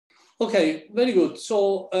Okay, very good.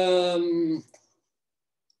 So,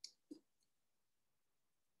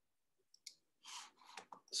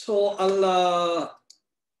 so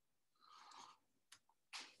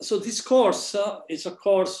this course is a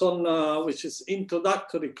course on which is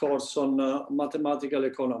introductory course on mathematical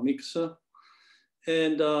economics.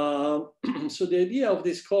 And so the idea of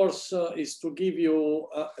this course is to give you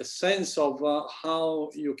a sense of how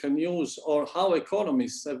you can use, or how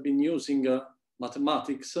economists have been using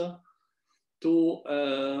mathematics to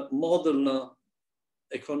model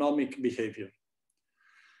economic behavior.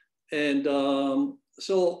 And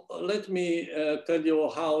so let me tell you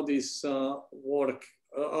how this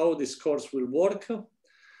how this course will work.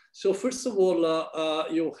 So first of all,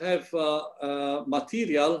 you have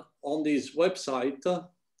material on this website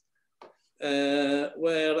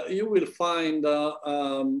where you will find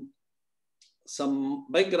some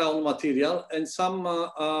background material and some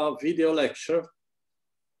video lecture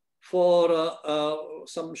for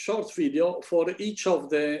some short video for each of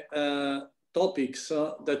the topics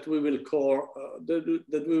that we will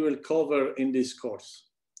cover in this course.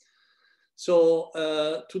 So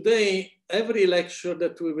today, every lecture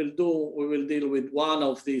that we will do, we will deal with one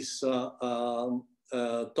of these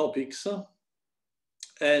topics.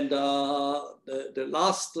 And the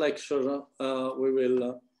last lecture, we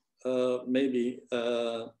will maybe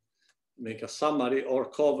make a summary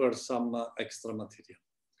or cover some extra material.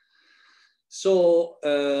 So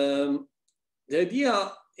the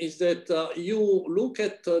idea is that you look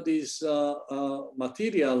at this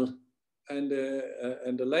material and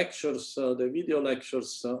the lectures, the video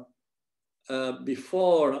lectures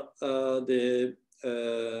before the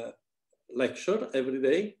lecture every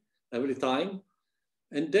day, every time.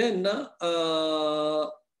 And then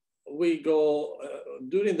we go,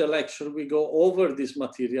 during the lecture, we go over this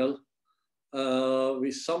material.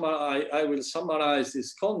 I will summarize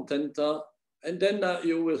this content, and then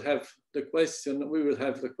you will have the question, we will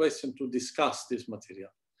have the question to discuss this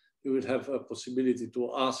material. You will have a possibility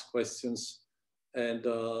to ask questions and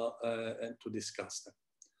to discuss them.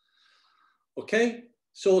 Okay,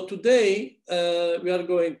 so today we are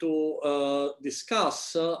going to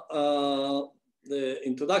discuss the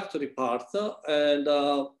introductory part and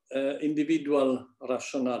individual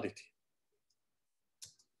rationality.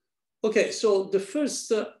 Okay, so the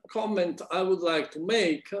first comment I would like to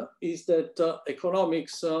make is that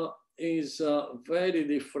economics is very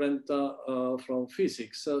different from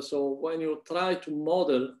physics. So when you try to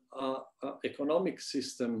model an economic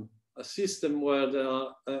system, a system where there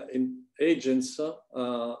are agents,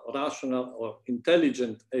 rational or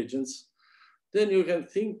intelligent agents, then you can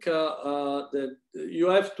think that you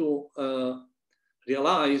have to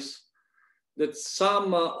realize that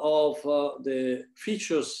some of the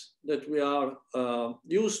features that we are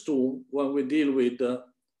used to when we deal with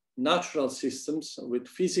natural systems, with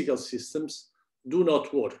physical systems, do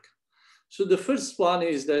not work. So the first one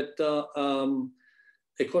is that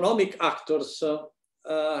economic actors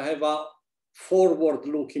have a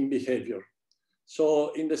forward-looking behavior.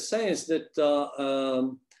 So in the sense that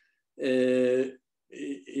in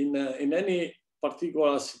any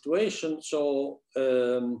particular situation, so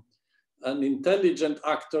an intelligent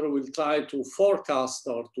actor will try to forecast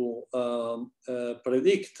or to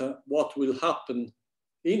predict what will happen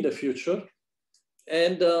in the future,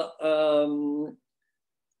 and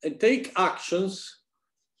take actions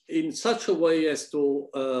in such a way as to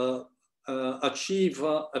achieve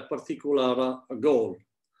a particular goal.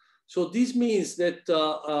 So this means that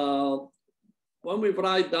when we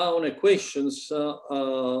write down equations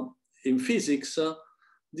in physics,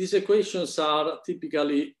 these equations are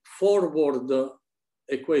typically forward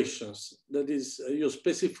equations. That is, you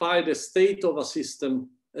specify the state of a system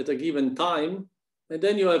at a given time, and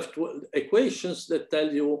then you have equations that tell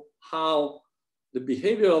you how the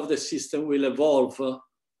behavior of the system will evolve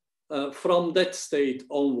from that state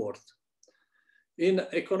onward. In an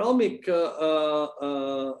economic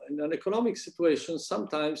situation,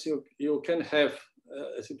 sometimes you can have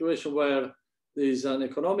a situation where there is an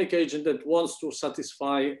economic agent that wants to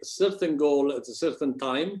satisfy a certain goal at a certain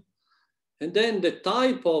time. And then the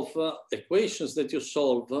type of equations that you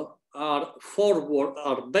solve are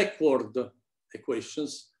backward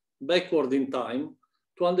equations, backward in time,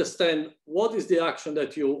 to understand what is the action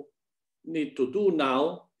that you need to do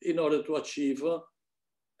now in order to achieve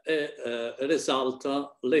a result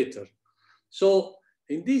later. So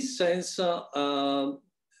in this sense,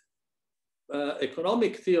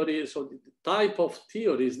 economic theory, so the type of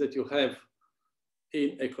theories that you have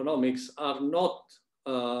in economics are not,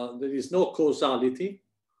 there is no causality.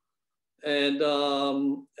 And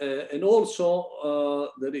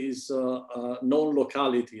also there is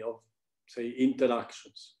non-locality of, say,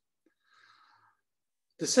 interactions.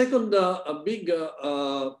 The second big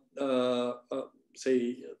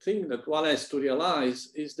say thing that one has to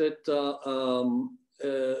realize is that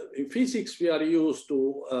in physics we are used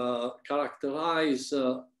to characterize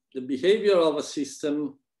the behavior of a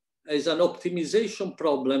system as an optimization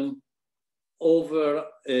problem over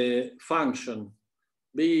a function,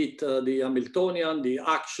 be it the Hamiltonian, the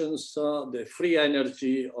actions, the free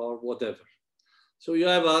energy, or whatever. So you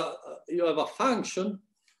have a function,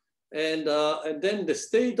 and then the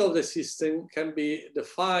state of the system can be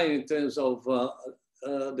defined in terms of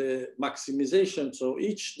the maximization. So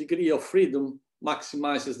each degree of freedom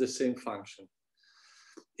maximizes the same function.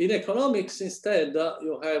 In economics, instead,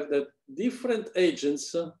 you have that different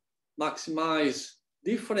agents maximize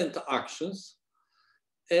different actions,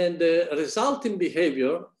 and the resulting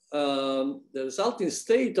behavior, the resulting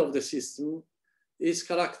state of the system is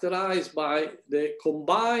characterized by the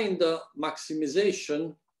combined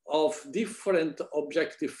maximization of different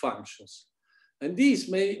objective functions. And these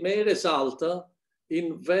may result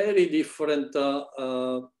in very different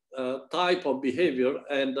type of behavior,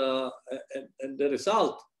 and the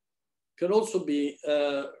result can also be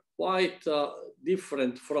quite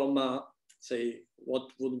different from, say,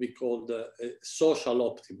 what would be called a social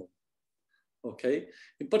optimum. Okay,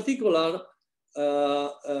 in particular,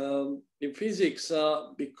 in physics,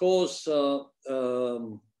 because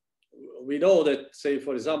we know that, say,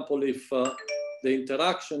 for example, if the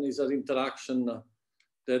interaction is an interaction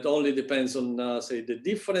that only depends on, say, the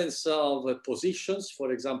difference of positions,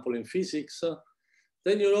 for example, in physics,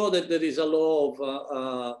 then you know that there is a law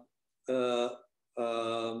of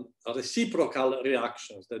reciprocal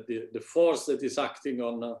reactions, that the force that is acting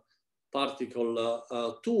on particle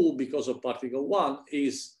 2 because of particle 1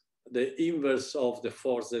 is the inverse of the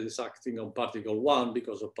force that is acting on particle 1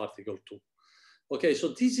 because of particle 2. Okay, so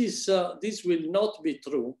this will not be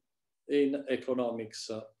true in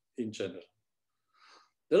economics in general.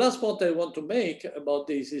 The last point I want to make about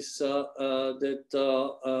this is that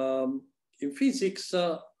in physics,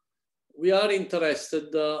 we are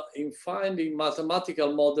interested in finding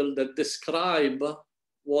mathematical models that describe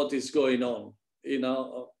what is going on,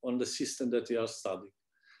 on the system that we are studying.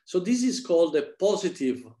 So this is called a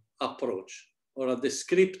positive approach or a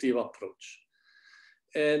descriptive approach.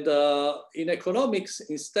 And in economics,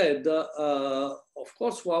 instead, of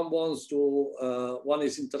course, one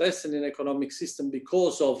is interested in economic system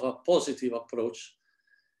because of a positive approach,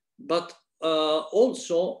 but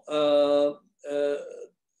also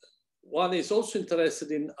one is also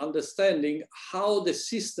interested in understanding how the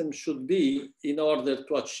system should be in order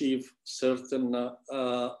to achieve certain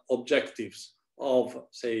objectives of,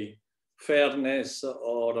 say, fairness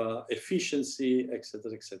or efficiency,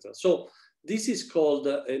 etc., etc. So this is called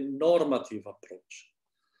a normative approach.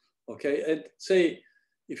 Okay, and say,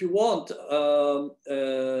 if you want,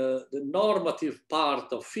 the normative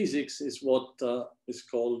part of physics is what is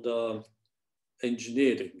called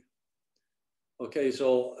engineering. Okay,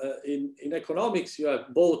 so in economics, you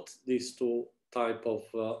have both these two type of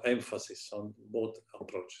emphasis on both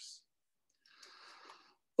approaches.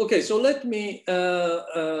 Okay, so let me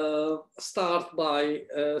start by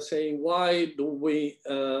saying, why do we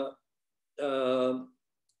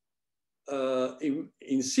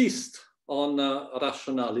insist on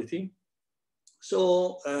rationality?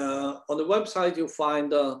 So on the website, you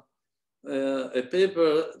find a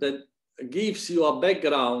paper that gives you a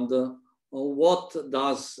background on what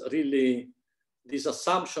does really this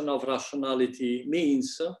assumption of rationality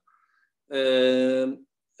means.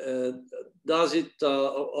 Does it,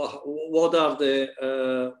 what are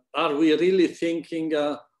the, are we really thinking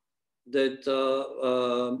that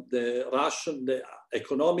the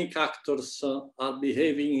economic actors are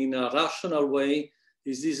behaving in a rational way?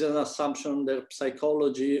 Is this an assumption on their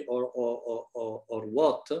psychology or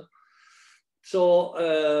what? So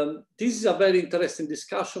this is a very interesting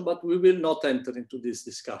discussion, but we will not enter into this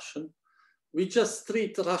discussion. We just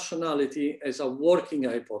treat rationality as a working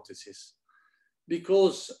hypothesis,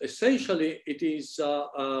 because essentially it is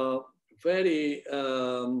very,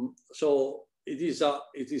 so it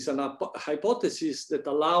is an hypothesis that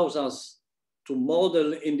allows us to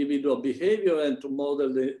model individual behavior and to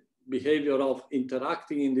model the behavior of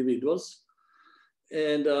interacting individuals.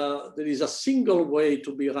 And there is a single way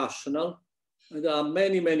to be rational, and there are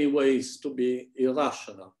many, many ways to be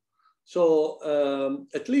irrational. So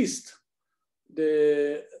at least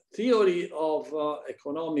the theory of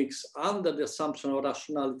economics under the assumption of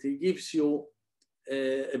rationality gives you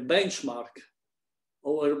a benchmark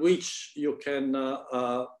over which you can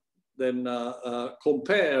then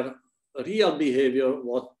compare real behavior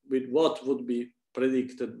with what would be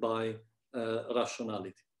predicted by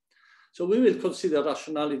rationality. So we will consider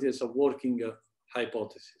rationality as a working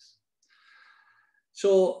hypothesis.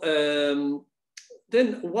 So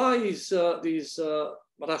then why is this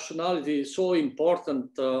rationality so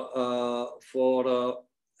important for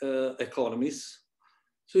economists?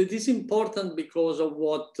 So it is important because of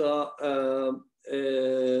what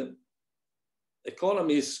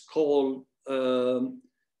economists call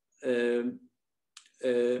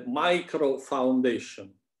micro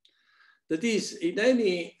foundation. That is, in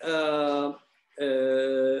any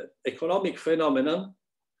economic phenomenon,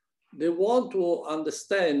 they want to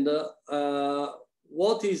understand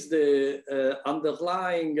what is the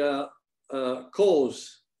underlying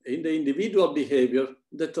cause in the individual behavior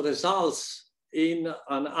that results in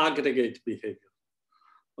an aggregate behavior.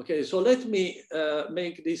 Okay, so let me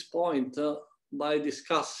make this point by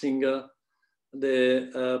discussing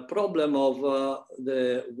the problem of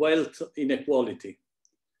the wealth inequality.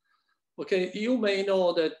 Okay, you may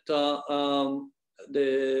know that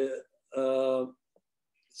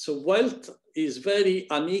so wealth is very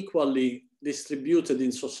unequally distributed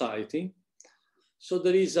in society. So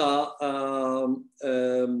there is a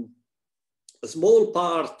small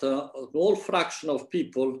part, a small fraction of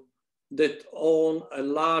people that own a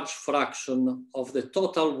large fraction of the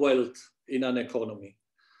total wealth in an economy.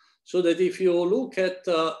 So that if you look at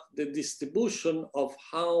the distribution of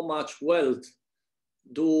how much wealth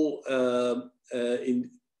do,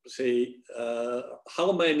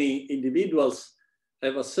 how many individuals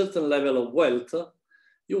have a certain level of wealth,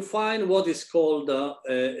 you find what is called a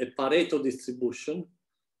Pareto distribution,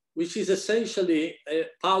 which is essentially a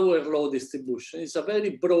power law distribution. It's a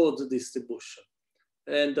very broad distribution.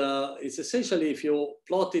 And it's essentially, if you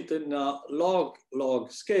plot it in a log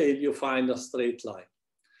scale, you find a straight line.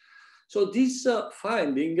 So this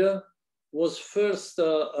finding was first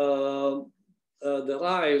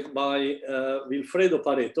derived by Vilfredo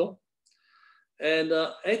Pareto. And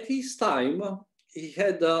at his time, he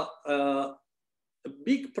had a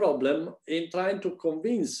big problem in trying to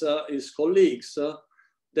convince his colleagues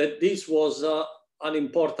that this was an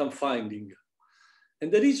important finding.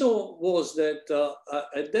 And the reason was that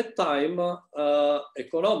at that time,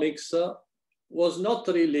 economics was not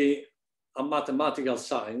really a mathematical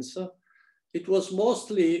science. It was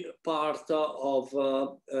mostly part of,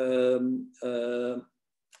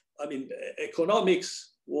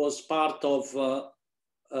 economics was part of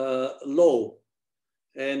law.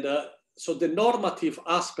 And so the normative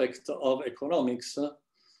aspect of economics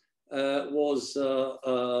was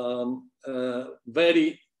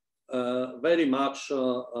very much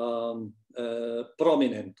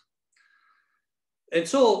prominent. And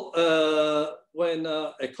so when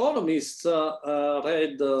economists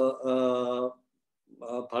read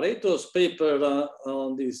Pareto's paper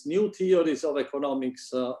on these new theories of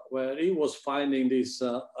economics, where he was finding this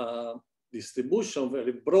distribution,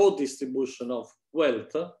 very broad distribution of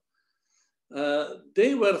wealth,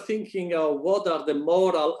 they were thinking of what are the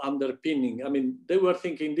moral underpinning. I mean, they were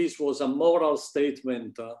thinking this was a moral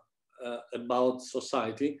statement about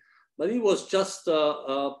society, but he was just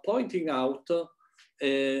pointing out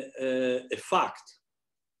a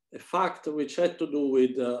fact which had to do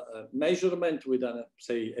with measurement, with an,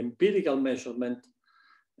 say, empirical measurement,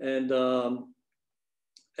 and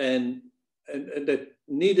that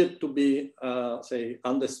needed to be, say,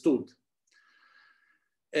 understood.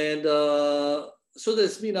 And so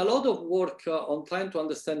there's been a lot of work on trying to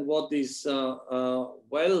understand what this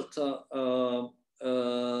wealth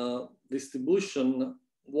distribution,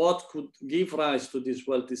 what could give rise to this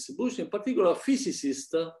wealth distribution. In particular,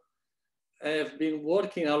 physicists have been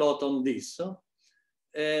working a lot on this.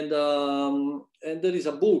 And there is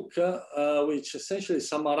a book which essentially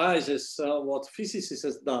summarizes what physicists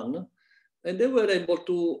have done. And they were able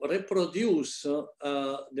to reproduce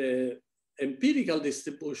the empirical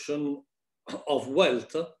distribution of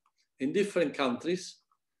wealth in different countries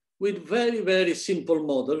with very, very simple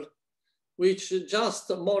model, which just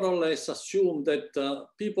more or less assume that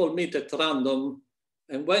people meet at random,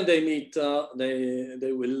 and when they meet,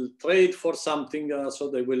 they will trade for something, so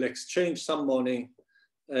they will exchange some money,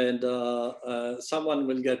 and someone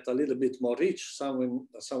will get a little bit more rich, someone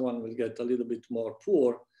will get a little bit more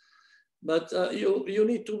poor. But you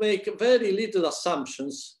need to make very little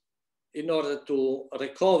assumptions in order to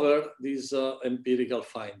recover this empirical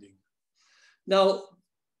finding. Now,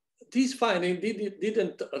 this finding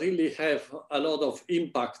didn't really have a lot of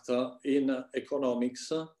impact in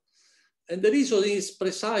economics. And the reason is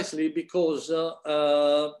precisely because,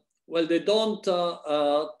 well, they don't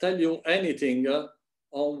tell you anything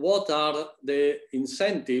on what are the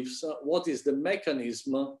incentives, what is the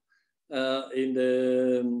mechanism in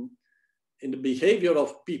the behavior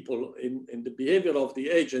of people, in the behavior of the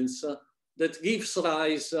agents that gives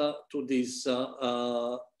rise to this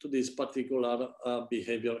particular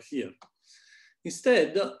behavior here.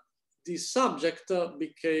 Instead, this subject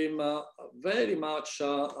became very much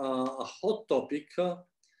a hot topic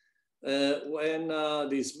when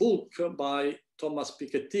this book by Thomas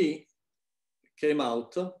Piketty came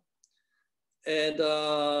out. And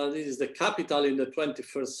this is The Capital in the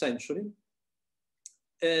 21st Century.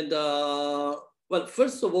 And well,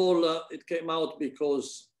 first of all, it came out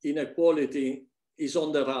because inequality is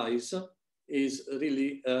on the rise, is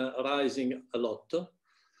really rising a lot.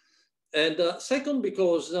 And second,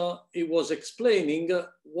 because it was explaining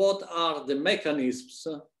what are the mechanisms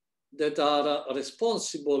that are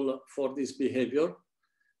responsible for this behavior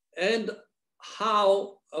and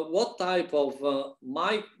how, what type of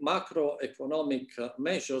macroeconomic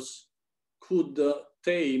measures could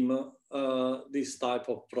tame this type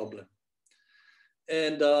of problem.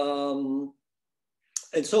 And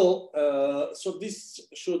so this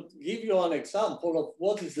should give you an example of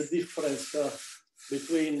what is the difference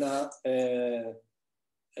between a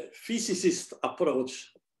physicist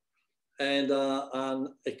approach and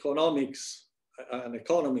an economist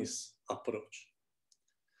approach.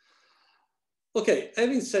 Okay,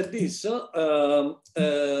 having said this, I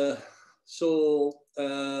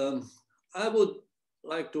would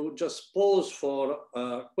like to just pause for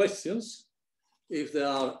questions. If there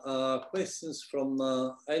are questions from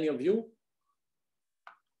any of you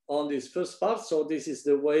on this first part. So this is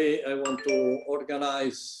the way I want to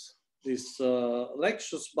organize these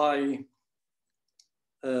lectures by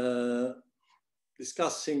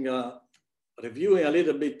discussing, reviewing a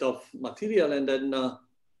little bit of material and then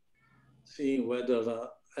seeing whether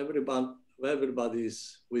everybody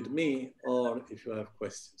is with me or if you have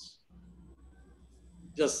questions.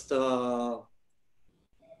 Just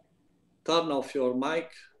turn off your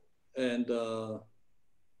mic and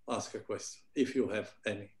ask a question if you have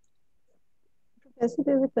any. Professor,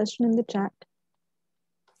 there's a question in the chat.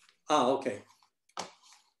 Ah, okay.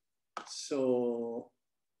 So,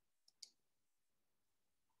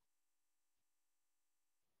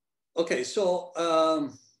 okay, so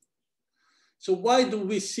why do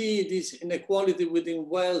we see this inequality within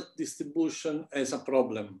wealth distribution as a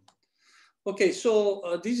problem? Okay,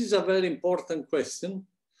 so this is a very important question.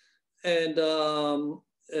 And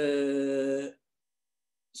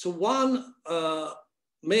so one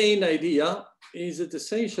main idea is that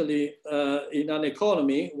essentially in an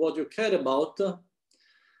economy, what you care about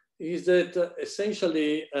is that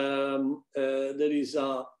essentially there is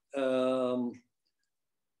a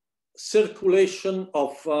circulation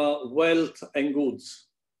of wealth and goods,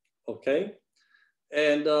 okay?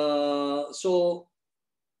 And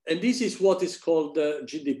and this is what is called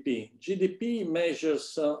GDP. GDP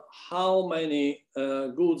measures how many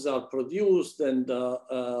goods are produced and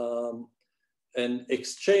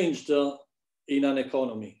exchanged in an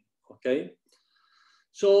economy, okay?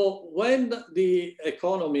 So when the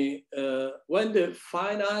economy, when the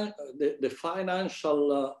financial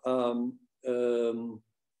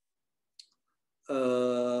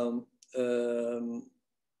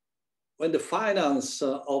when the finance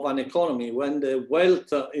of an economy, when the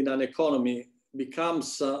wealth in an economy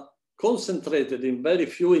becomes concentrated in very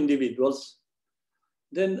few individuals,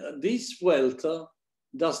 then this wealth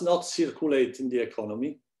does not circulate in the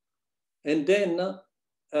economy. And then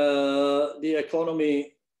the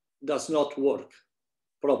economy does not work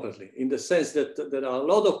properly, in the sense that there are a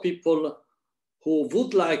lot of people who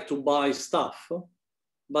would like to buy stuff,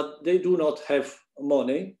 but they do not have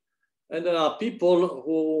money. And there are people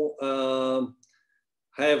who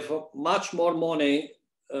have much more money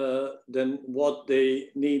than what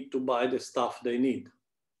they need to buy the stuff they need.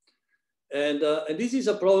 And this is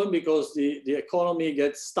a problem because the economy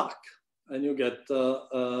gets stuck and you get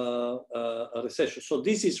a recession. So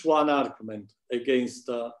this is one argument against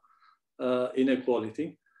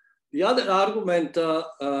inequality. The other argument,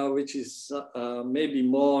 which is maybe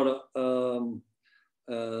more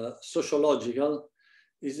sociological,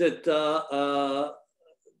 is that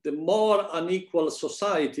the more unequal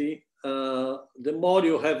society, the more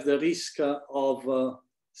you have the risk of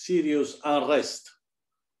serious unrest,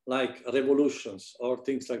 like revolutions or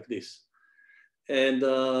things like this. And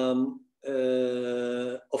of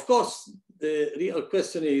course, the real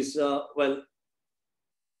question is, well,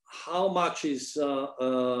 how much is,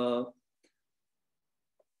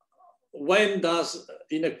 when does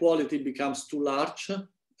inequality becomes too large?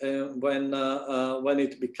 When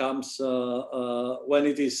it becomes, when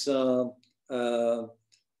it is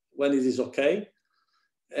when it is okay.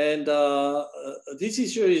 And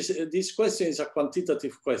this question is a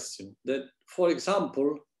quantitative question that, for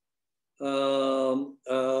example,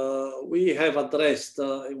 we have addressed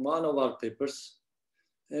in one of our papers.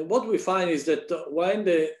 And what we find is that when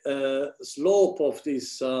the slope of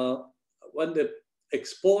this, when the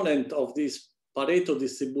exponent of this Pareto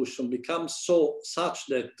distribution becomes such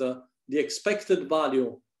that the expected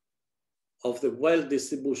value of the wealth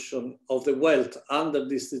distribution, of the wealth under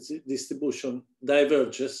this distribution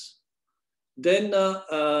diverges, then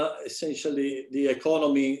essentially the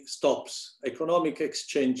economy stops. Economic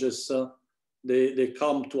exchanges, they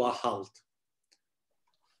come to a halt.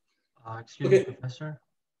 Excuse me, Professor?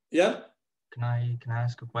 Yeah? Can I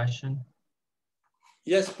ask a question?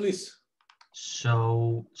 Yes, please.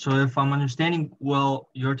 So if I'm understanding well,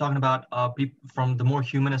 you're talking about from the more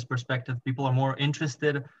humanist perspective, people are more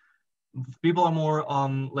interested, people are more,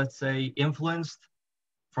 let's say, influenced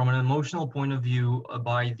from an emotional point of view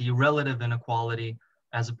by the relative inequality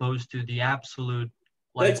as opposed to the absolute,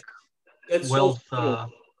 like, that's wealth.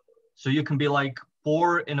 So you can be like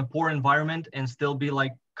poor in a poor environment and still be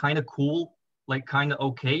like kind of cool, like kind of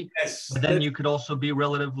okay. Yes, but then you could also be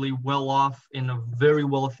relatively well off in a very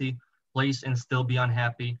wealthy place and still be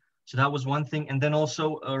unhappy. So that was one thing. And then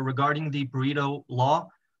also regarding the Pareto law,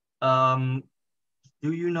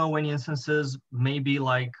 do you know any instances, maybe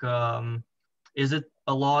like, is it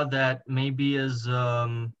a law that maybe is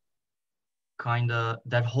kind of,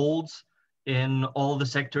 that holds in all the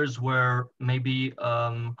sectors where maybe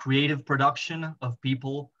creative production of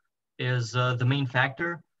people is the main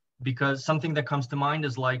factor? Because something that comes to mind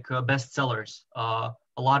is like bestsellers. A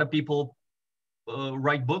lot of people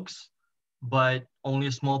write books, but only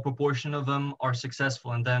a small proportion of them are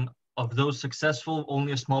successful. And then of those successful,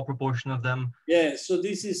 only a small proportion of them. Yeah, so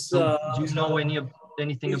this is... So do you know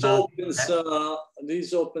anything about that?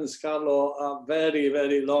 This opens, Carlo, a very,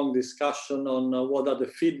 very long discussion on what are the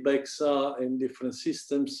feedbacks in different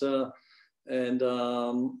systems and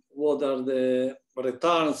what are the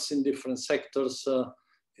returns in different sectors.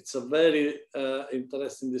 It's a very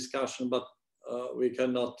interesting discussion, but we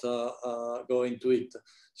cannot go into it.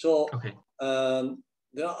 So okay.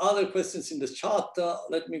 There are other questions in the chat.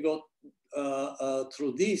 Let me go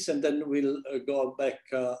through this and then we'll go back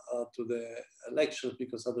to the lecture,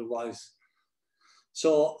 because otherwise.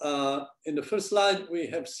 So in the first slide, we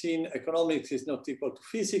have seen economics is not equal to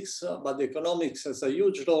physics, but economics has a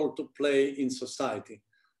huge role to play in society.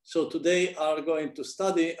 So today are going to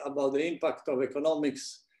study about the impact of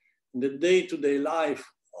economics in the day-to-day life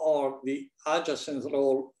or the adjacent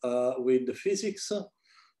role with the physics.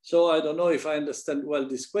 So I don't know if I understand well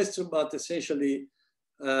this question, but essentially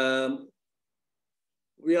we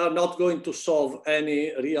are not going to solve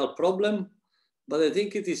any real problem, but I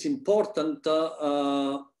think it is important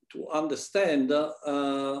to understand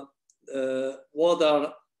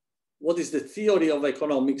what is the theory of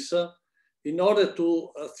economics in order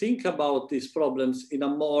to think about these problems in a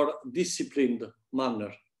more disciplined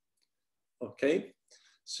manner. Okay.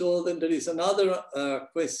 So then there is another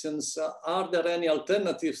questions. Are there any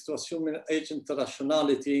alternatives to assuming agent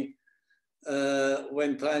rationality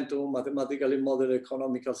when trying to mathematically model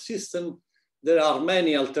economical system? There are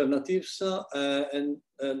many alternatives and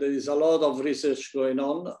there is a lot of research going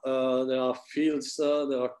on. There are fields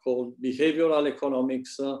that are called behavioral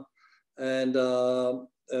economics and there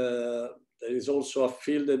is also a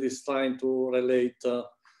field that is trying to relate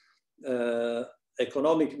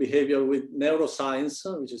economic behavior with neuroscience,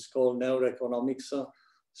 which is called neuroeconomics.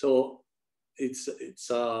 So there's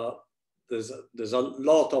a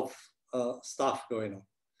lot of stuff going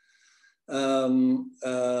on.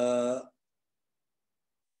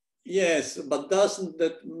 Yes, but doesn't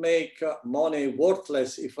that make money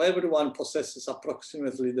worthless if everyone possesses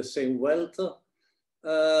approximately the same wealth?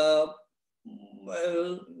 Well,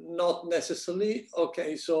 not necessarily.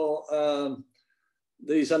 Okay, so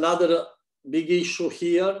there is another big issue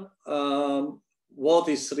here. What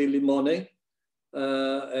is really money?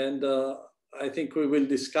 And I think we will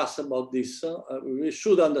discuss about this. We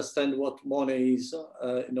should understand what money is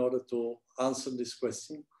in order to answer this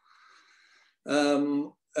question.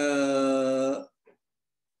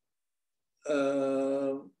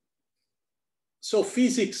 So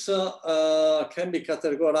physics can be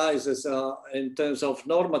categorized as in terms of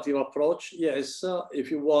normative approach. Yes, if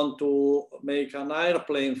you want to make an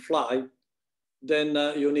airplane fly, then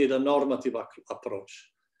you need a normative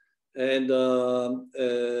approach. And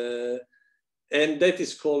that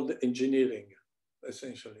is called engineering,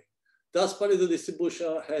 essentially. does Pareto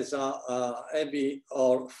distribution has a heavy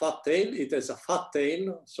or fat tail? It has a fat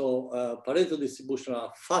tail. So Pareto distribution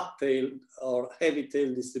are fat tail or heavy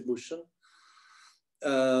tail distribution.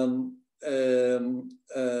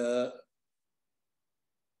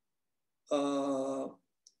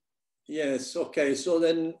 Yes, okay. So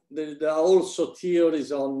then there are also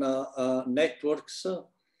theories on networks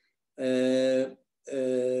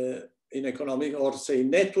in economic, or say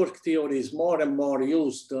network theory is more and more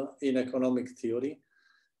used in economic theory.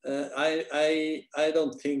 I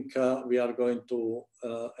don't think we are going to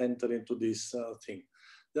enter into this thing.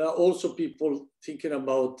 There are also people thinking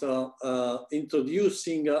about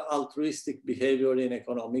introducing altruistic behavior in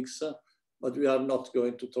economics, but we are not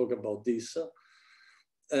going to talk about this.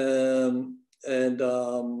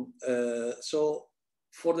 So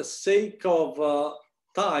for the sake of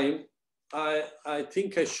time, I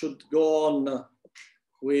think I should go on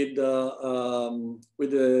with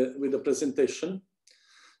the presentation.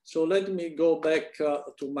 So let me go back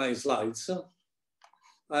to my slides.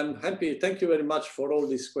 I'm happy. Thank you very much for all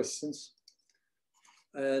these questions.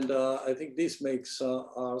 And I think this makes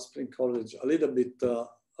our Spring College a little bit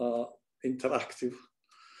interactive.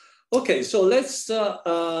 Okay, so let's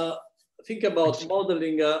think about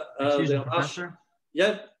modeling. Excuse me, Professor?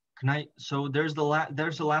 Yeah. Can I? So there's the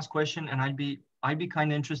last question, and I'd be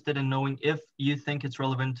kind of interested in knowing if you think it's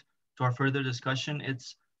relevant to our further discussion.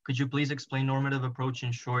 Could you please explain normative approach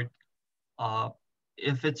in short?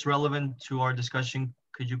 If it's relevant to our discussion,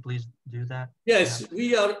 could you please do that? Yes,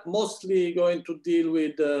 we are mostly going to deal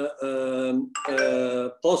with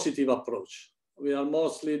positive approach. We are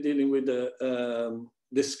mostly dealing with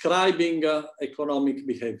describing economic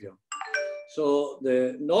behavior. So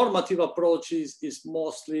the normative approach is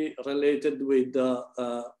mostly related with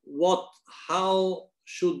how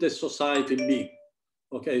should the society be?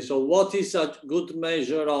 Okay, so what is a good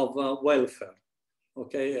measure of welfare?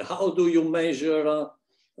 Okay, how do you measure,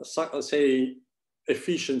 say,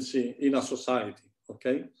 efficiency in a society?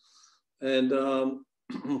 Okay, and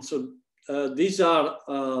so these are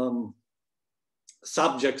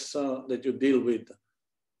subjects that you deal with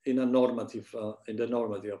in a normative, in the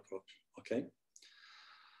normative approach. Okay,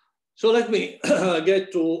 so let me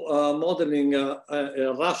get to modeling a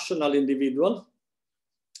rational individual.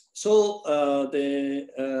 So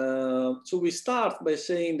so we start by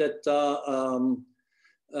saying that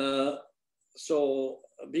so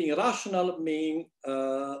being rational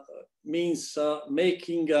means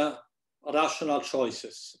making rational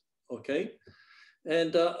choices. Okay,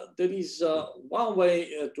 and there is one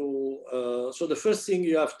way to. So the first thing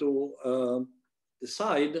you have to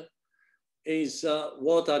decide is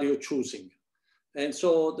what are you choosing. And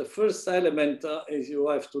so the first element is you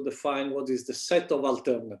have to define what is the set of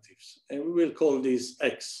alternatives, and we will call this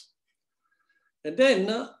X. And then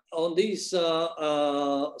on this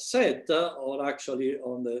set, or actually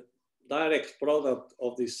on the direct product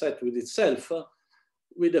of this set with itself,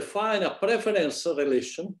 we define a preference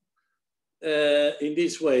relation in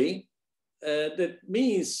this way. That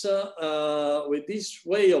means with this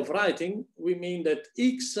way of writing, we mean that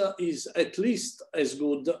X is at least as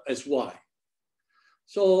good as Y.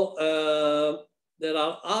 So there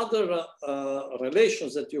are other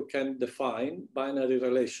relations that you can define, binary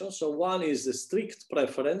relations. So one is the strict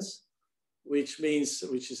preference, which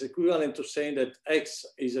is equivalent to saying that X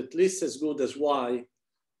is at least as good as Y,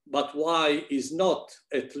 but Y is not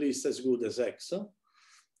at least as good as X.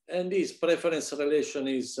 And this preference relation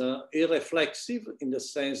is irreflexive in the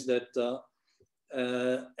sense that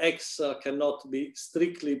X cannot be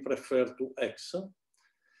strictly preferred to X.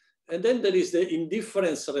 And then there is the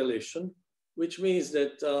indifference relation, which means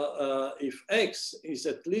that if X is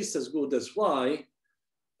at least as good as Y,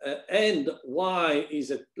 and Y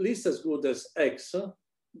is at least as good as X,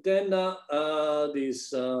 then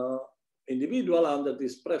this individual under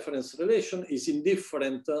this preference relation is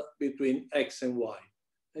indifferent between X and Y.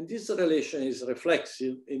 And this relation is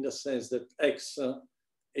reflexive in the sense that X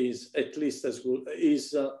is at least as good,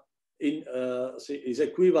 is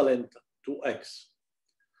equivalent to X.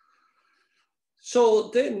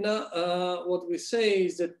 So then what we say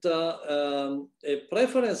is that a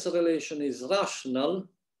preference relation is rational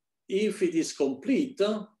if it is complete,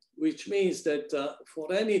 which means that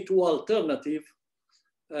for any two alternatives,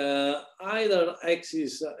 either X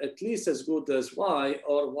is at least as good as Y,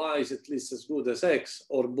 or Y is at least as good as X,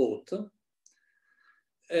 or both.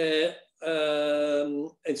 And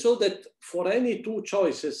so that for any two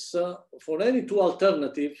choices, for any two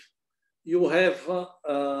alternatives, you have,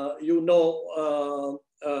 you know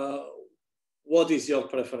what is your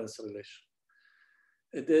preference relation.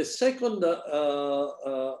 The second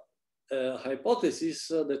hypothesis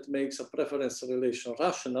that makes a preference relation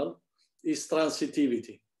rational is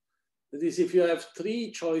transitivity. That is, if you have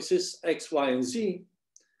three choices, X, Y, and Z,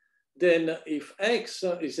 then if X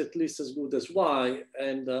is at least as good as Y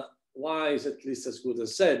and Y is at least as good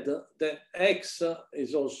as Z, then X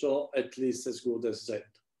is also at least as good as Z.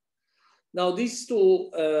 Now, these two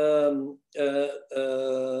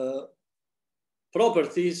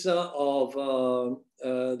properties of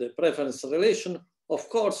the preference relation, of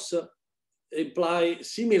course, imply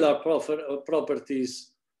similar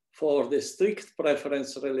properties for the strict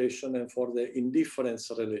preference relation and for the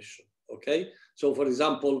indifference relation, okay? So, for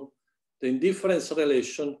example, the indifference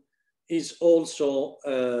relation is also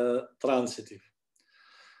transitive.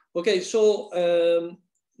 Okay, so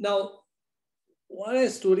now one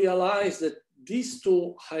has to realize that these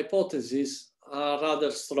two hypotheses are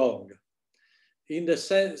rather strong in the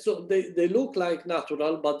sense, so they look like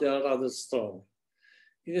natural, but they are rather strong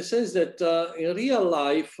in the sense that in real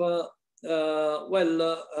life, the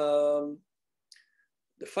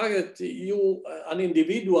fact that an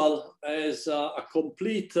individual has a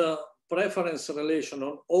complete preference relation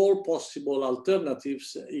on all possible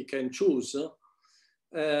alternatives he can choose,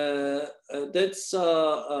 that's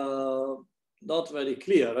not very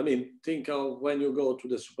clear. I mean, think of when you go to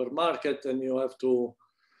the supermarket and you have to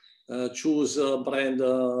choose brand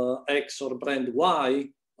X or brand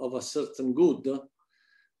Y of a certain good,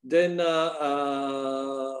 then,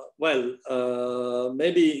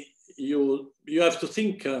 maybe you have to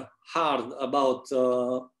think hard about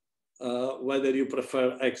whether you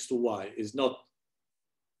prefer X to Y. It's not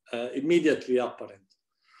immediately apparent.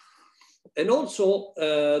 And also,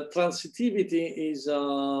 transitivity is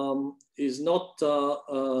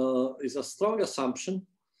a strong assumption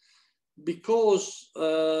because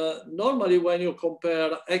normally when you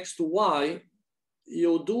compare X to Y,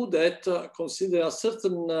 you do that consider a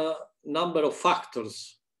certain number of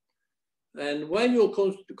factors. And when you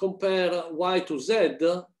compare Y to Z,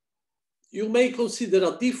 you may consider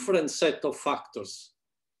a different set of factors.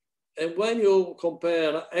 And when you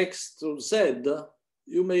compare X to Z,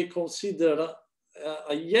 you may consider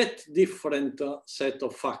a yet different set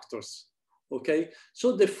of factors. Okay,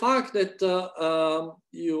 so the fact that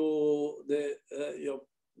your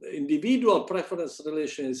individual preference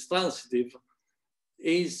relation is transitive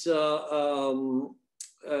is a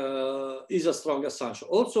strong assumption.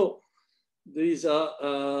 Also, there is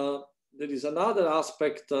another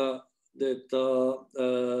aspect that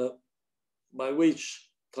by which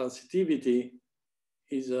transitivity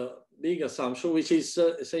is a big assumption, which is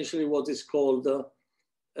essentially what is called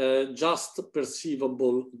just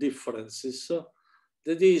perceivable differences.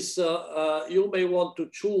 That is, you may want to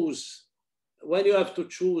choose, when you have to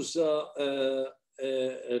choose a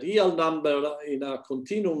real number in a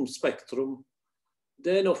continuum spectrum,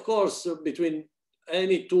 then of course, between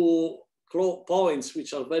any two points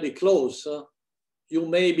which are very close, you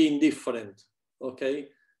may be indifferent, okay?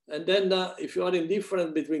 And then if you are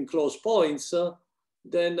indifferent between close points,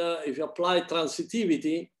 then if you apply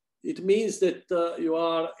transitivity, it means that you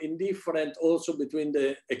are indifferent also between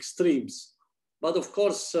the extremes. But of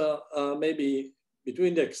course, maybe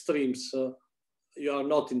between the extremes, you are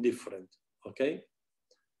not indifferent, okay?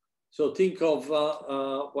 So think of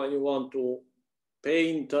when you want to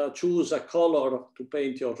paint, choose a color to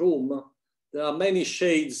paint your room. There are many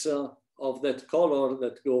shades of that color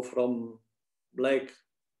that go from black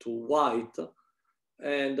to white.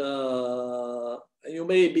 And you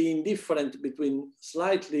may be indifferent between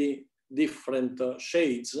slightly different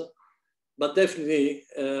shades, but definitely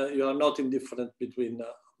you are not indifferent between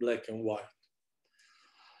black and white.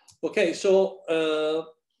 Okay, so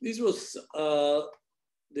this was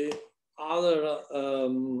the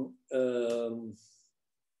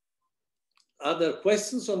other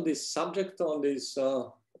questions on this subject, on this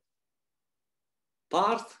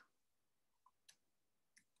part.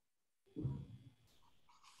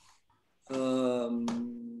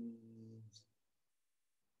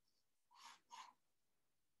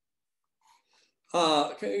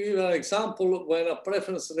 Can you give an example when a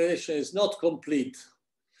preference relation is not complete?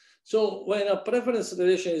 So when a preference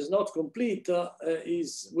relation is not complete,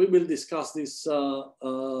 we will discuss this.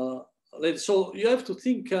 So you have to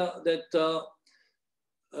think that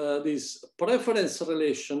this preference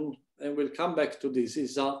relation, and we'll come back to this,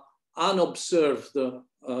 is an unobserved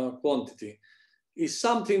quantity. Is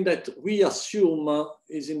something that we assume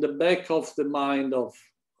is in the back of the mind of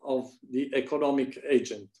the economic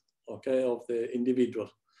agent, okay, of the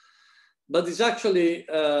individual. But it's actually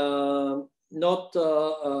not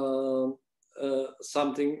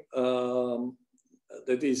something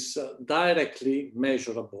that is directly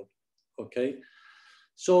measurable, okay?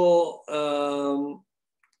 So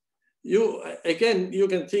you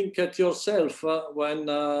can think at yourself when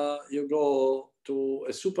you go to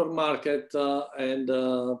a supermarket and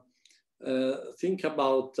think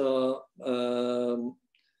about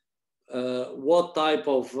what type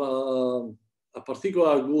of a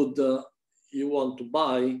particular good you want to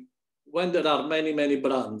buy when there are many, many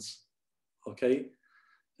brands, okay?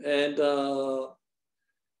 And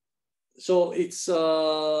so it's,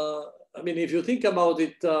 I mean, if you think about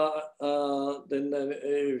it, then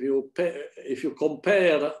if you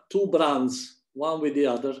compare two brands, one with the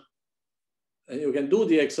other, and you can do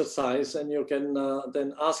the exercise and you can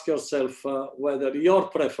then ask yourself whether your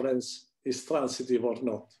preference is transitive or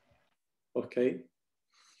not, okay?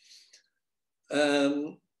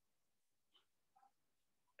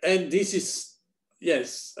 And this is,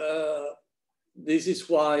 yes, this is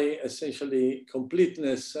why essentially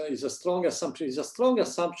completeness is a strong assumption. It's a strong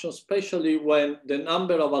assumption, especially when the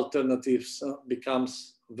number of alternatives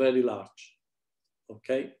becomes very large,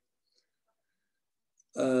 okay?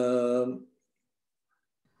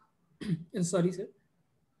 Sorry, sir.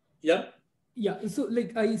 Yeah. Yeah, so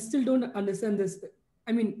like I still don't understand this.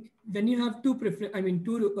 I mean, when you have two what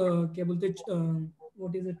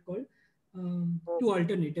is it called? Two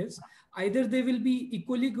alternatives, either they will be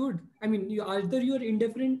equally good. I mean, either you're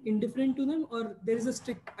indifferent to them, or there is a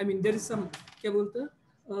strict, I mean, there is some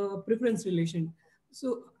preference relation.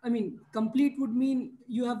 So, I mean, complete would mean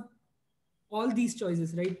you have all these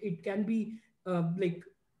choices, right? It can be like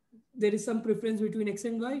there is some preference between X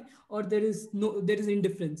and Y, or there is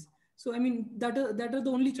indifference. So I mean that are the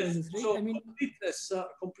only choices, right? So I mean,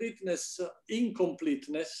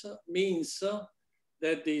 incompleteness means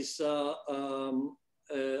that this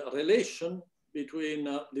relation between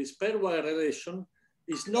this pairwise relation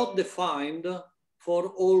is not defined for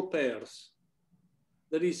all pairs.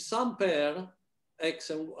 There is some pair X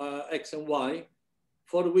and Y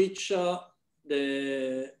for which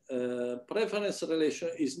the preference relation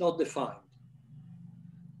is not defined.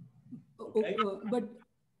 Okay? But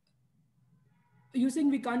you're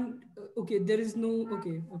saying we can't, okay, there is no,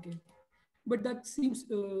 okay. But that seems,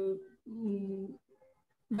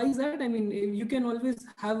 why is that? I mean, you can always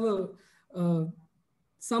have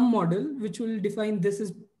some model which will define this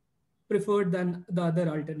is preferred than the other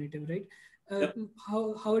alternative, right? Yep.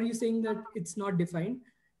 How are you saying that it's not defined?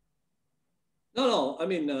 No, I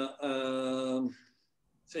mean,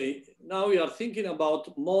 say, now we are thinking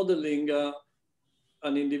about modeling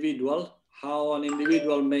an individual, how an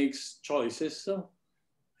individual makes choices.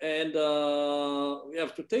 And we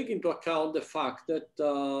have to take into account the fact that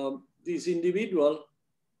this individual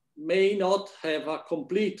may not have a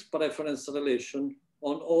complete preference relation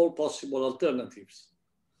on all possible alternatives.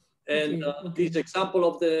 And this example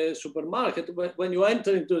of the supermarket, when you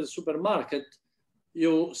enter into the supermarket,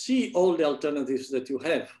 you see all the alternatives that you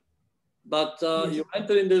have. But yes, you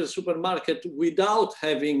enter into the supermarket without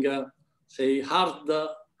having, say,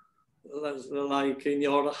 like in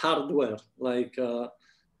your hardware, like a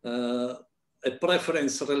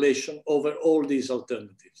preference relation over all these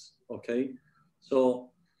alternatives, okay? So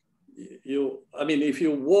I mean, if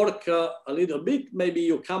you work a little bit, maybe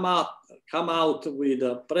you come out with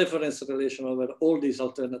a preference relation over all these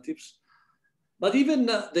alternatives. But even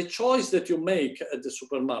the choice that you make at the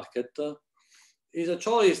supermarket is a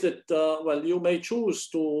choice that, well, you may choose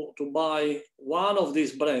to buy one of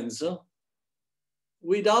these brands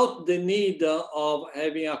without the need of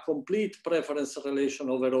having a complete preference relation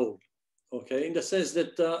overall, okay? In the sense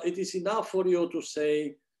that it is enough for you to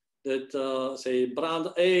say that, say, brand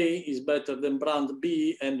A is better than brand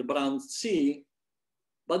B and brand C,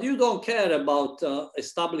 but you don't care about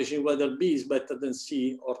establishing whether B is better than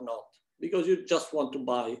C or not, because you just want to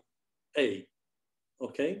buy A,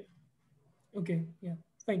 okay? Okay, yeah,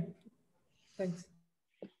 fine, thanks.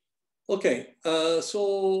 Okay,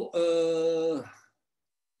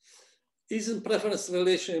 isn't preference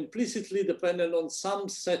relation implicitly dependent on some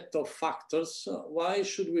set of factors? Why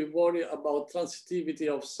should we worry about transitivity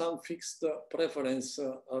of some fixed preference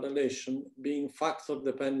relation being factor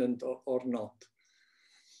dependent or not?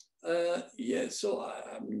 Yeah, so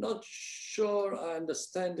I'm not sure I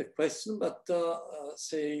understand the question, but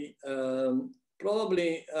say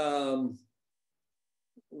probably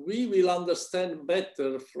we will understand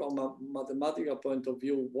better from a mathematical point of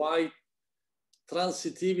view why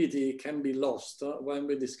transitivity can be lost when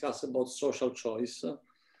we discuss about social choice.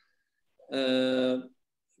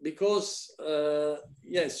 Because,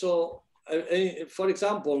 yeah, so for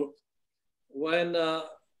example, when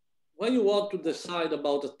you want to decide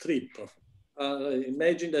about a trip,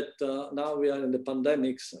 imagine that now we are in the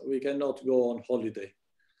pandemics, we cannot go on holiday.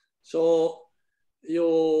 So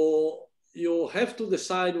you have to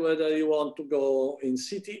decide whether you want to go in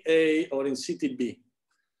city A or in city B.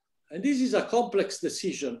 And this is a complex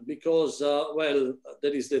decision because, well,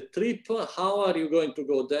 there is the trip. How are you going to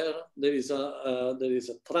go there? There is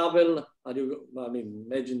a travel.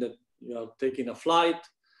 Imagine that you are taking a flight,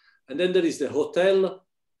 and then there is the hotel,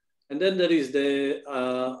 and then there is the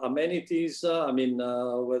amenities.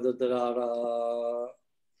 Whether there are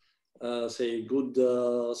say good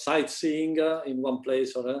sightseeing in one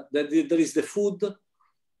place, or there is the food.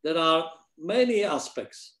 There are many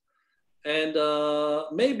aspects. And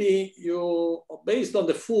maybe you, based on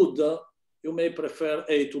the food, you may prefer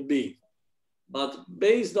A to B. But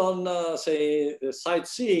based on, say,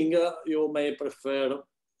 sightseeing, you may prefer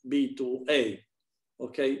B to A.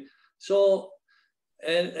 Okay? So,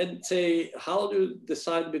 and say, how do you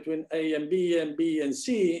decide between A and B and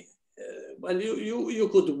C? Well, you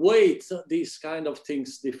could weight these kind of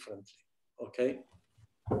things differently. Okay?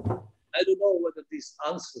 I don't know whether this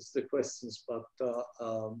answers the questions, but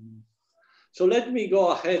so let me go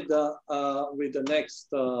ahead with the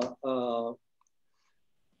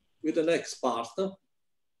next part.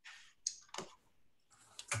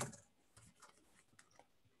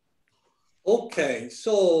 Okay,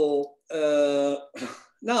 so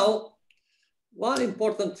now one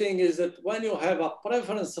important thing is that when you have a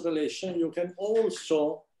preference relation, you can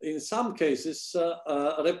also, in some cases,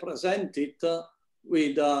 represent it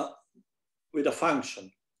with a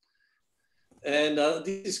function. And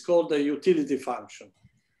this is called a utility function.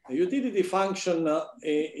 A utility function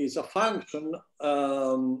is a function,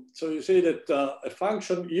 so you say that a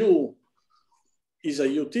function U is a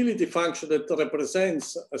utility function that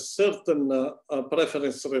represents a certain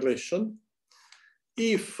preference relation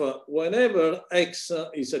if whenever X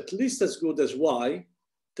is at least as good as Y,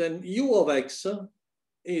 then U of X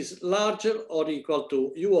is larger or equal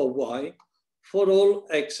to U of Y for all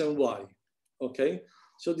X and Y, okay?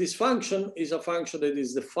 So this function is a function that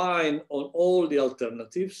is defined on all the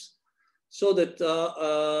alternatives, so that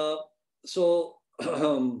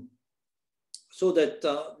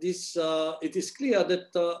it is clear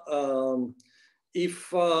that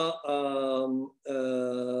if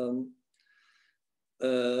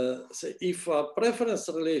a preference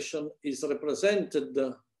relation is represented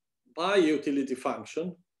by a utility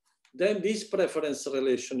function, then this preference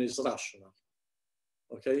relation is rational.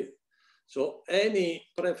 Okay. So any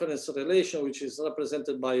preference relation which is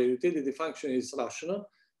represented by a utility function is rational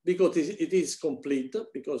because it is complete,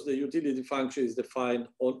 because the utility function is defined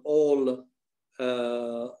on all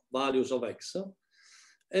values of X.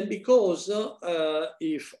 And because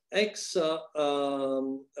if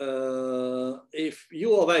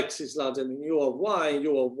U of X is larger than U of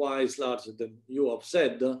Y is larger than U of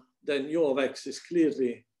Z, then U of X is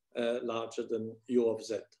clearly larger than U of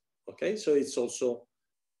Z. Okay, so it's also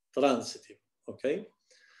transitive, okay?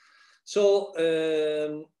 So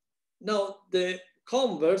now the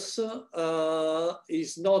converse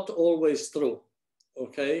is not always true,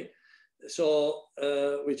 okay? So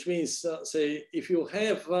which means, say, if you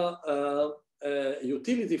have a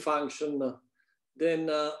utility function, then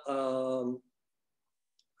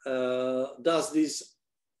does this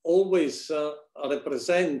always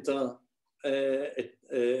represent a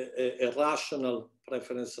rational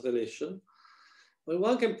preference relation? Well,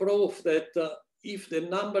 one can prove that if the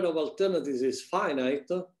number of alternatives is finite,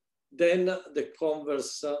 then the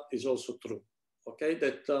converse is also true. Okay,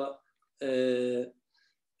 that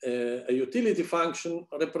a utility function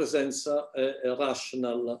represents a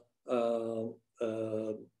rational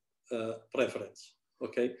preference.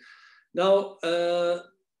 Okay, now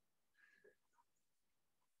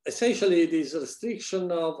essentially this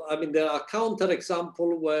restriction of, there are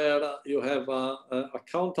counterexamples where you have a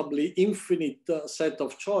countably infinite set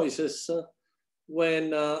of choices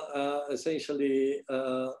when essentially,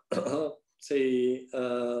 say,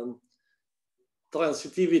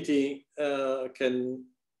 transitivity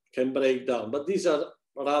can break down, but these are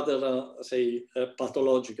rather, say,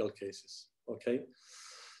 pathological cases, okay?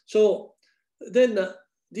 So then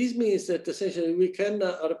this means that essentially we can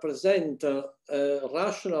represent a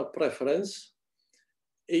rational preference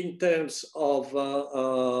in terms of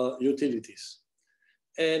utilities.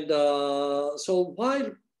 And so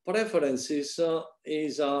while preferences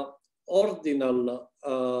is an ordinal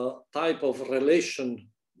type of relation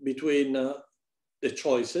between the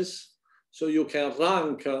choices, so you can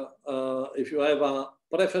rank, if you have a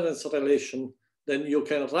preference relation, then you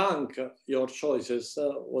can rank your choices,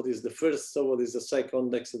 what is the first, what is the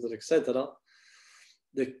second, etc., etc.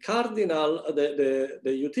 The cardinal, the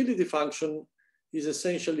utility function is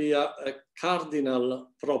essentially a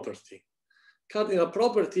cardinal property. cardinal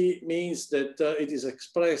property means that it is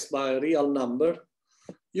expressed by a real number.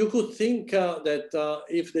 You could think that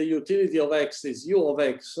if the utility of x is u of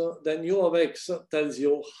x, then u of x tells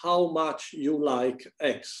you how much you like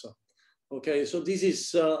x. Okay, so this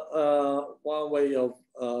is one way of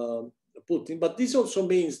putting, but this also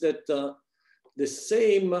means that the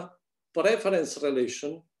same preference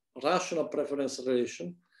relation, rational preference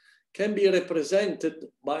relation, can be represented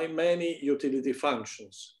by many utility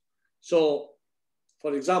functions. So,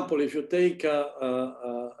 for example, if you take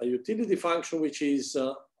a utility function which is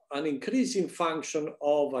an increasing function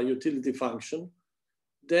of a utility function,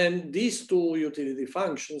 then these two utility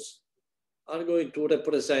functions are going to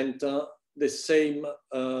represent the same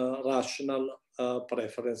rational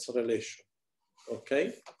preference relation.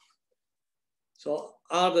 Okay? So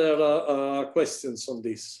are there questions on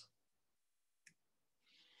this?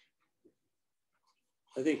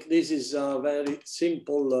 I think this is a very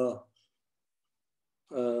simple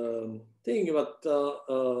thing, but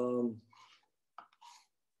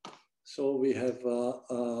so we have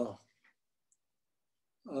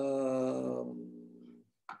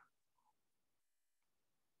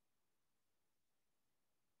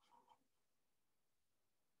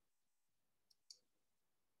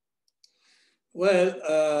well,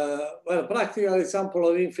 practical example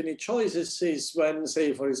of infinite choices is when,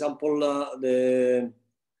 say, for example, the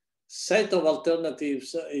set of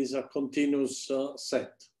alternatives is a continuous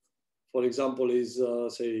set. For example, is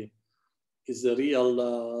say is the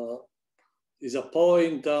real is a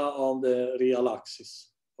point on the real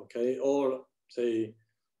axis, okay? Or say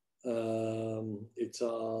it's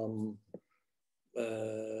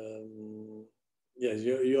yes,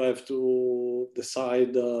 you have to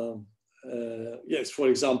decide. Yes, for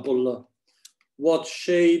example, what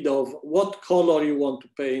color you want to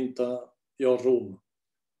paint your room.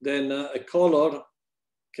 Then a color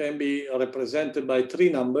can be represented by three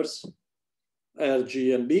numbers, R,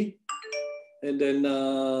 G, and B. And then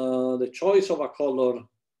the choice of a color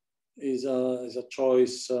is a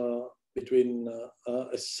choice between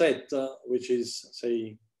a set, which is,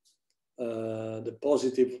 say, the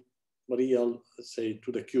positive real, say,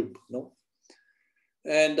 to the cube, no?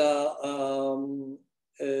 And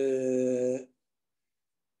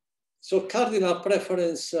so cardinal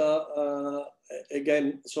preference,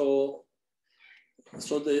 again, so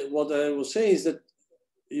what I was saying is that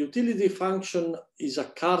utility function is a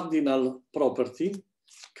cardinal property.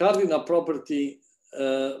 Cardinal property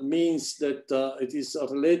means that it is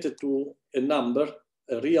related to a number,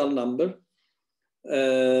 a real number,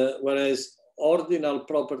 whereas ordinal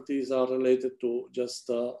properties are related to just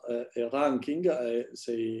a ranking,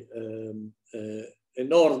 say,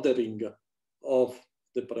 an ordering of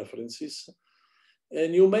the preferences.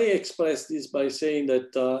 And you may express this by saying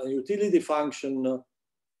that a utility function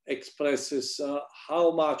expresses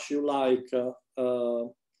how much you like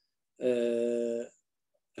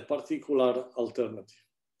a particular alternative,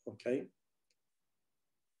 okay?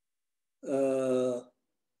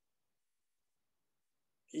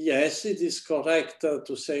 Yes, it is correct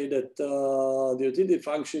to say that the utility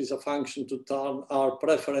function is a function to turn our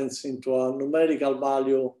preference into a numerical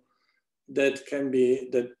value that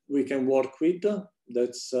we can work with.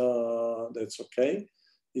 That's okay.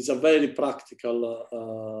 It's a very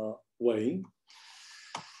practical way.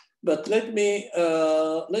 But let me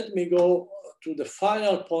go to the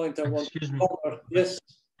final point I want to cover. Yes.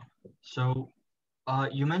 So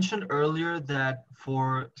you mentioned earlier that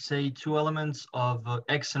for, say, two elements of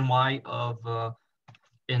X and Y of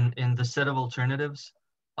in the set of alternatives,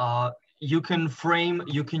 you can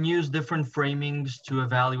use different framings to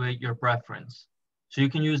evaluate your preference. So you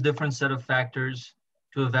can use different set of factors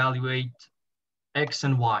to evaluate X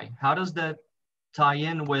and Y. How does that tie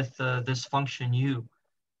in with this function U?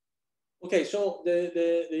 Okay, so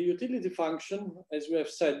the utility function, as we have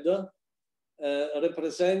said,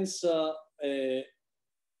 represents a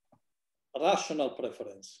rational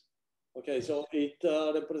preference. Okay, so it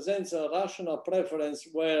represents a rational preference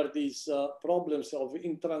where these problems of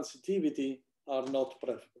intransitivity are not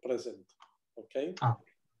present. Okay.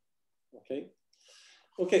 Okay.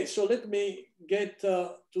 Okay, so let me get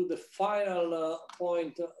to the final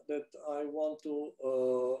point that I want to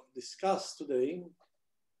discuss today,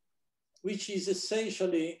 which is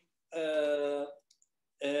essentially,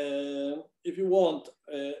 if you want,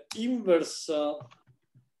 inverse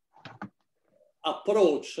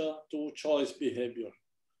approach to choice behavior.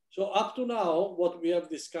 So up to now, what we have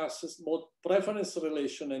discussed is both preference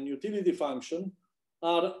relation and utility function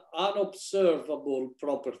are unobservable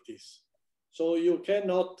properties. So you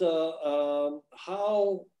cannot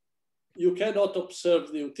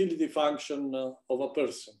observe the utility function of a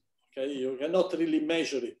person. Okay, you cannot really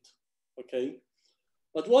measure it. Okay,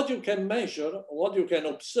 but what you can measure, what you can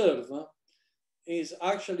observe, is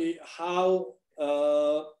actually how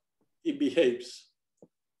it behaves,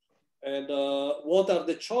 and what are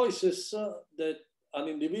the choices that an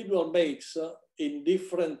individual makes in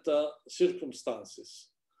different circumstances.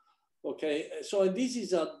 Okay, so this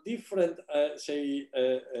is a different, say,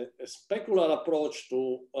 a specular approach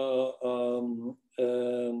to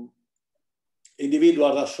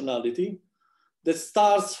individual rationality that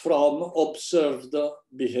starts from observed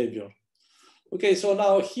behavior. Okay, so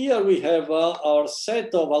now here we have our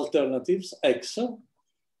set of alternatives, X,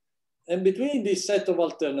 and between this set of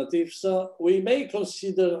alternatives, we may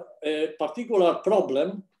consider a particular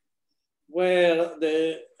problem where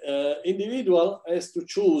the individual has to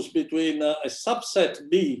choose between a subset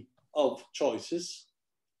B of choices.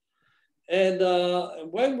 And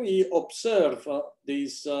when we observe the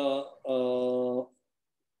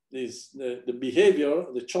behavior,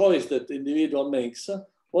 the choice that the individual makes,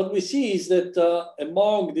 what we see is that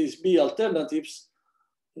among these B alternatives,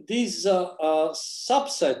 this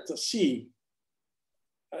subset C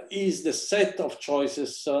is the set of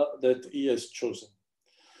choices that he has chosen.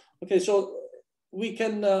 Okay, so we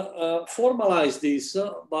can formalize this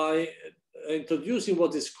by introducing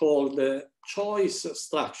what is called the choice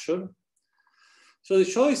structure. So the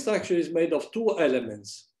choice structure is made of two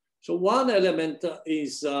elements. So one element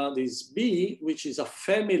is this B, which is a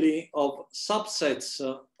family of subsets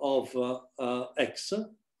of X.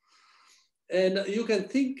 And you can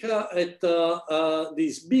think at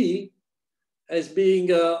this B as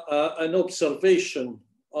being an observation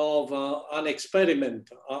of an experiment,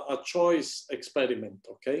 a choice experiment,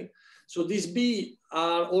 okay? So these B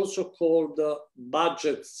are also called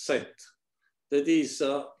budget set. That is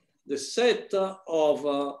the set of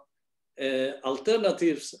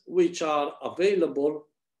alternatives which are available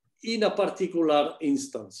in a particular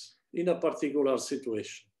instance, in a particular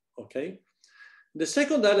situation, okay? The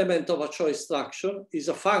second element of a choice structure is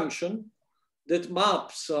a function that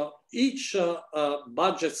maps each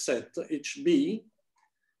budget set, each B,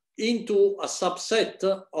 into a subset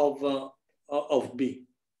of B,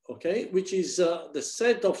 okay? Which is the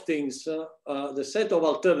set of things, the set of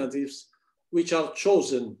alternatives which are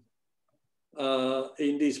chosen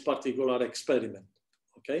in this particular experiment,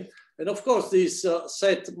 okay? And of course, this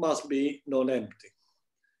set must be non-empty.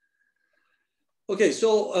 Okay,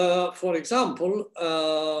 so for example,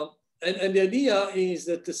 and the idea is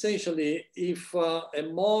that essentially if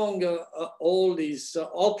among all these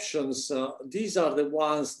options, these are the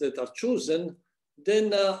ones that are chosen,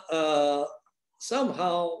 then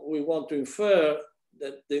somehow we want to infer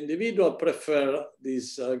that the individual prefer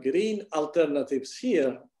these green alternatives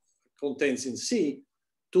here, contains in C,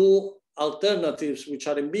 to alternatives which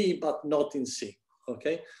are in B but not in C,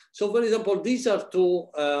 okay? So for example, these are two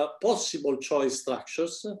possible choice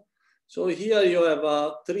structures. So here you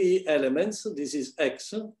have three elements. This is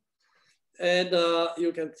X. And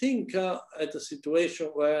you can think at a situation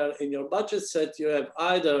where in your budget set, you have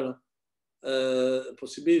either the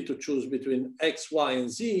possibility to choose between X, Y, and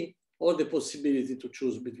Z, or the possibility to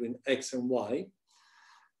choose between X and Y.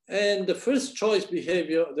 And the first choice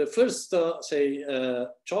behavior, the first,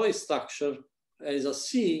 choice structure is a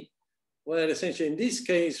C, where essentially in this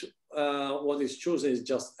case, what is chosen is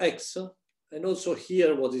just X. And also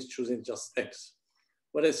here, what is chosen is just X.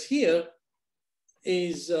 Whereas here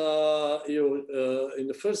is, in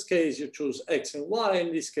the first case, you choose X and Y.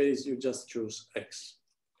 In this case, you just choose X.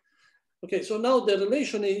 Okay, so now the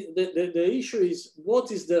relation is, the issue is,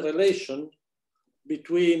 what is the relation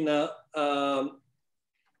between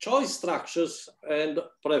choice structures and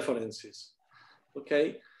preferences,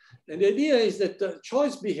 okay? And the idea is that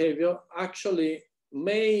choice behavior actually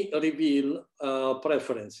may reveal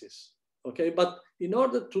preferences, okay? But in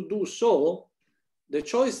order to do so, the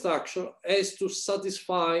choice structure has to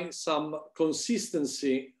satisfy some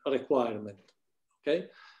consistency requirement, okay?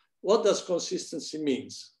 What does consistency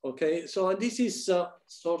means, okay? So this is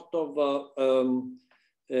sort of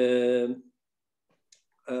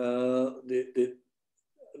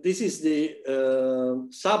this is the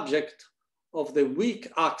subject of the weak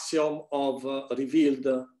axiom of revealed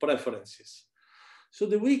preferences. So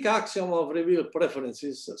the weak axiom of revealed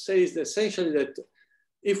preferences says essentially that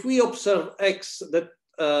if we observe X, that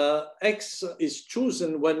X is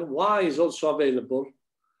chosen when Y is also available,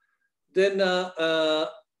 then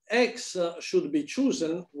X should be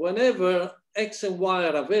chosen whenever X and Y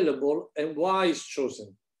are available and Y is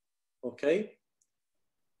chosen, okay?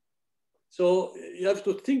 So you have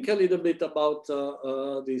to think a little bit about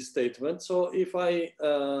this statement. So if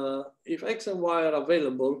X and Y are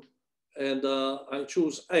available and I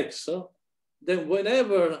choose X, then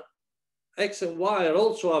whenever X and Y are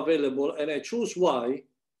also available and I choose Y,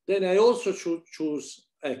 then I also choose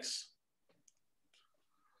X.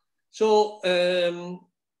 So,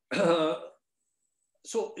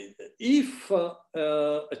 so if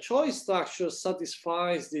a choice structure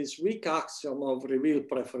satisfies this weak axiom of revealed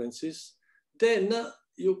preferences, then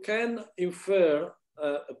you can infer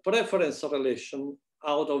a preference relation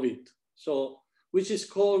out of it. So, which is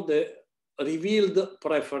called the revealed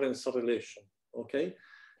preference relation, okay?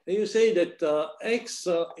 And you say that X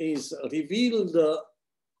is revealed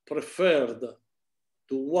preferred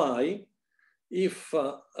to Y if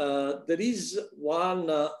there is one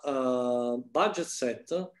budget set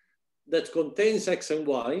that contains X and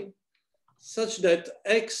Y such that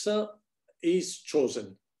X is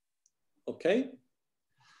chosen, okay?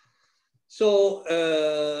 So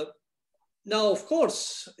now, of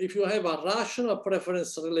course, if you have a rational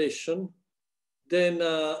preference relation, then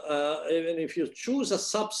even if you choose a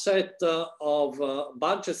subset of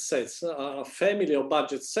budget sets, a family of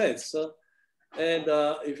budget sets, and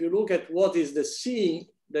if you look at what is the C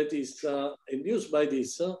that is induced by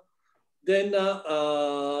this, then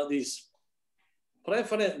this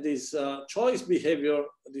preference, this choice behavior,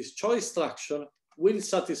 this choice structure will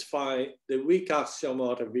satisfy the weak axiom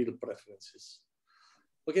of revealed preferences.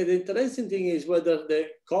 Okay, the interesting thing is whether the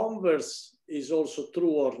converse is also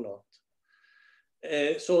true or not.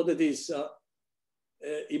 So that is,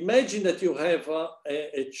 imagine that you have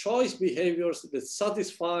a choice behavior that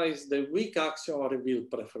satisfies the weak axiom of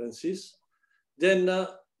revealed preferences. Then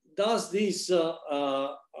does this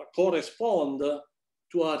correspond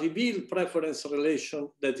to a revealed preference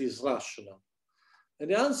relation that is rational?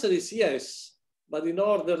 And the answer is yes, but in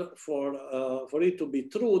order for it to be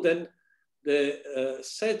true, then the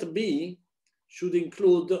set B should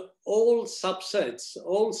include all subsets,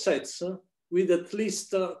 all sets with at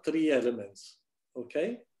least 3 elements,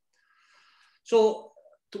 okay? So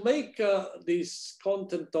to make this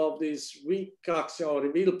content of this weak axiom or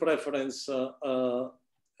revealed preference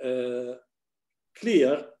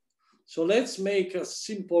clear, so let's make a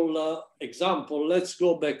simple example. Let's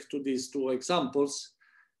go back to these 2 examples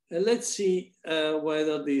and let's see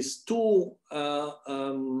whether these 2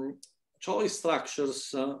 choice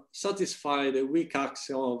structures satisfy the weak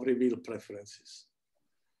axiom of revealed preferences.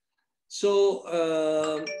 So,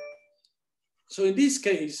 so in this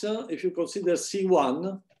case, if you consider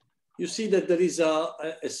C1, you see that there is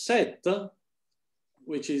a set,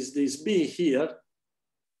 which is this B here,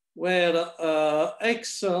 where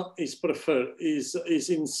X is preferred, is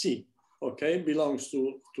in C, okay, belongs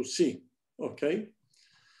to C, okay?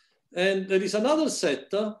 And there is another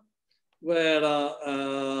set where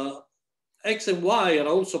X and Y are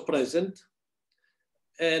also present,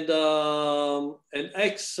 and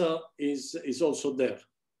X is also there,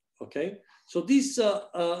 okay? So this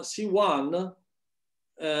C1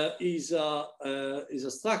 is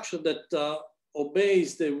a structure that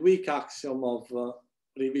obeys the weak axiom of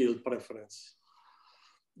revealed preference.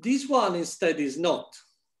 This one instead is not,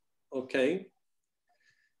 okay?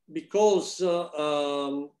 Because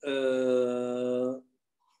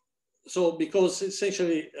because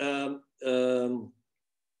essentially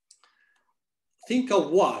think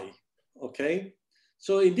of Y, okay?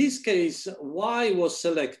 So in this case, Y was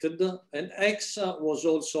selected and X was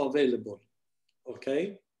also available,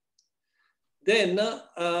 okay? Then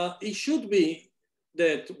it should be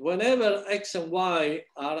that whenever X and Y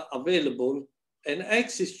are available and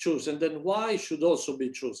X is chosen, then Y should also be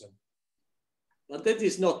chosen. But that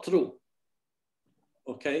is not true,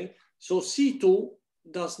 okay? So C2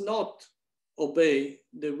 does not obey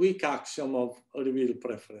the weak axiom of revealed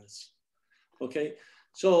preference, okay?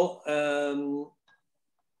 So,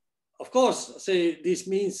 of course, say this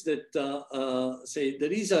means that, say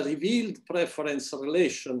there is a revealed preference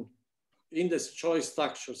relation in this choice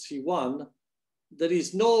structure C1. There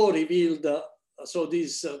is no revealed, so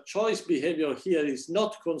this choice behavior here is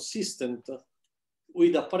not consistent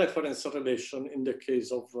with a preference relation in the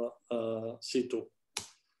case of C2.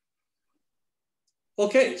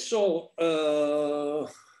 Okay, so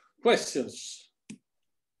questions?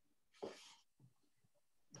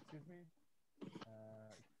 Excuse me,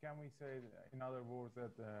 can we say, in other words,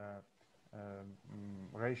 that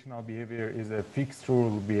rational behavior is a fixed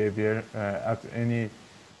rule behavior at any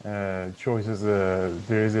choices?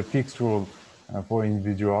 There is a fixed rule for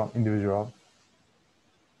individual in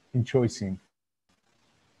choosing.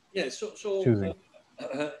 Yeah, so choosing.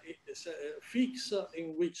 Fix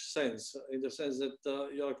in which sense? In the sense that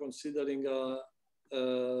you are considering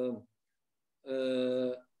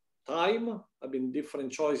time, I mean,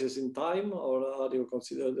 different choices in time, or are you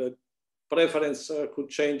consider that preference could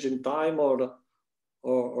change in time or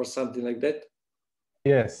something like that?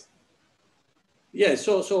 Yes. Yes,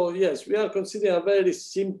 so yes, we are considering a very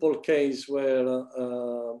simple case where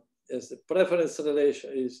yes, the preference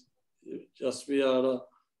relation is just we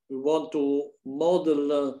want to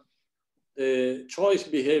model the choice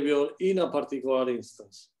behavior in a particular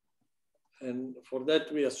instance. And for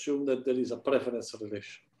that, we assume that there is a preference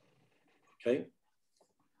relation. Okay.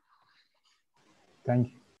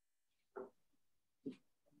 Thank you.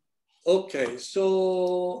 Okay,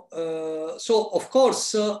 so of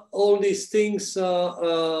course all these things.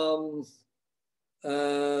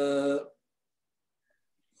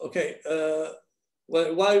 Okay,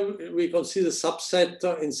 why we consider subset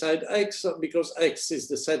inside X? Because X is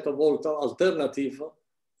the set of all alternative.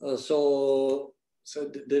 So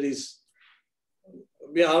there is.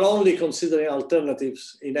 We are only considering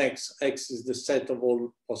alternatives in X. X is the set of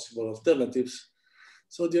all possible alternatives.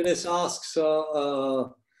 So Dionys asks.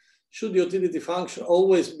 Should the utility function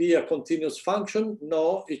always be a continuous function?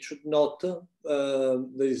 No, it should not.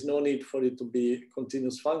 There is no need for it to be a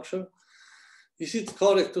continuous function. Is it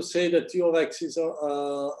correct to say that U of X is,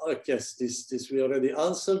 yes, this we already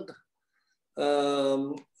answered.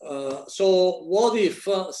 So what if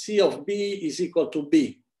C of B is equal to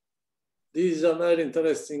B? This is a very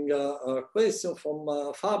interesting question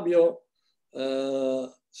from Fabio.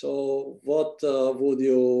 So what would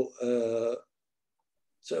you,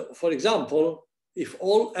 so for example, if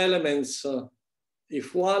all elements,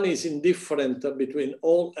 if one is indifferent between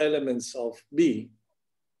all elements of B,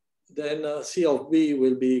 then C of B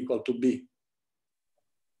will be equal to B.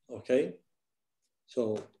 Okay,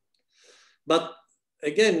 so, but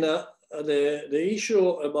again, the issue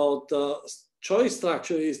about choice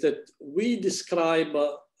structure is that we describe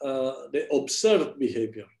the observed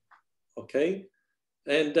behavior, okay?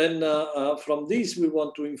 And then from this, we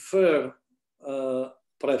want to infer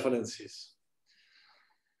preferences.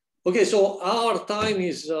 Okay, so our time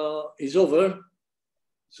is over.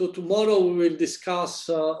 So tomorrow we will discuss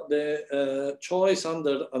the choice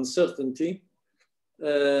under uncertainty.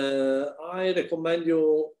 I recommend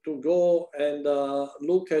you to go and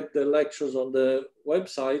look at the lectures on the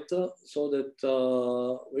website so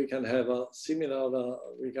that we can have a similar,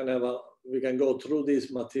 we can go through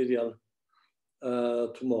this material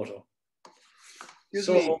tomorrow. Excuse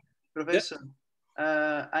me, Professor.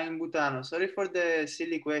 Yeah. I'm Butano. Sorry for the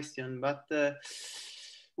silly question, but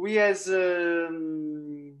we as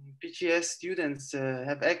PGS students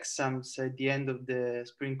have exams at the end of the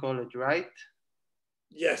spring college, right?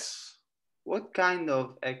 Yes. What kind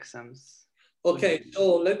of exams? Okay,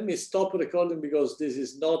 so let me stop recording because this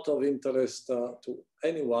is not of interest to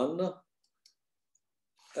anyone.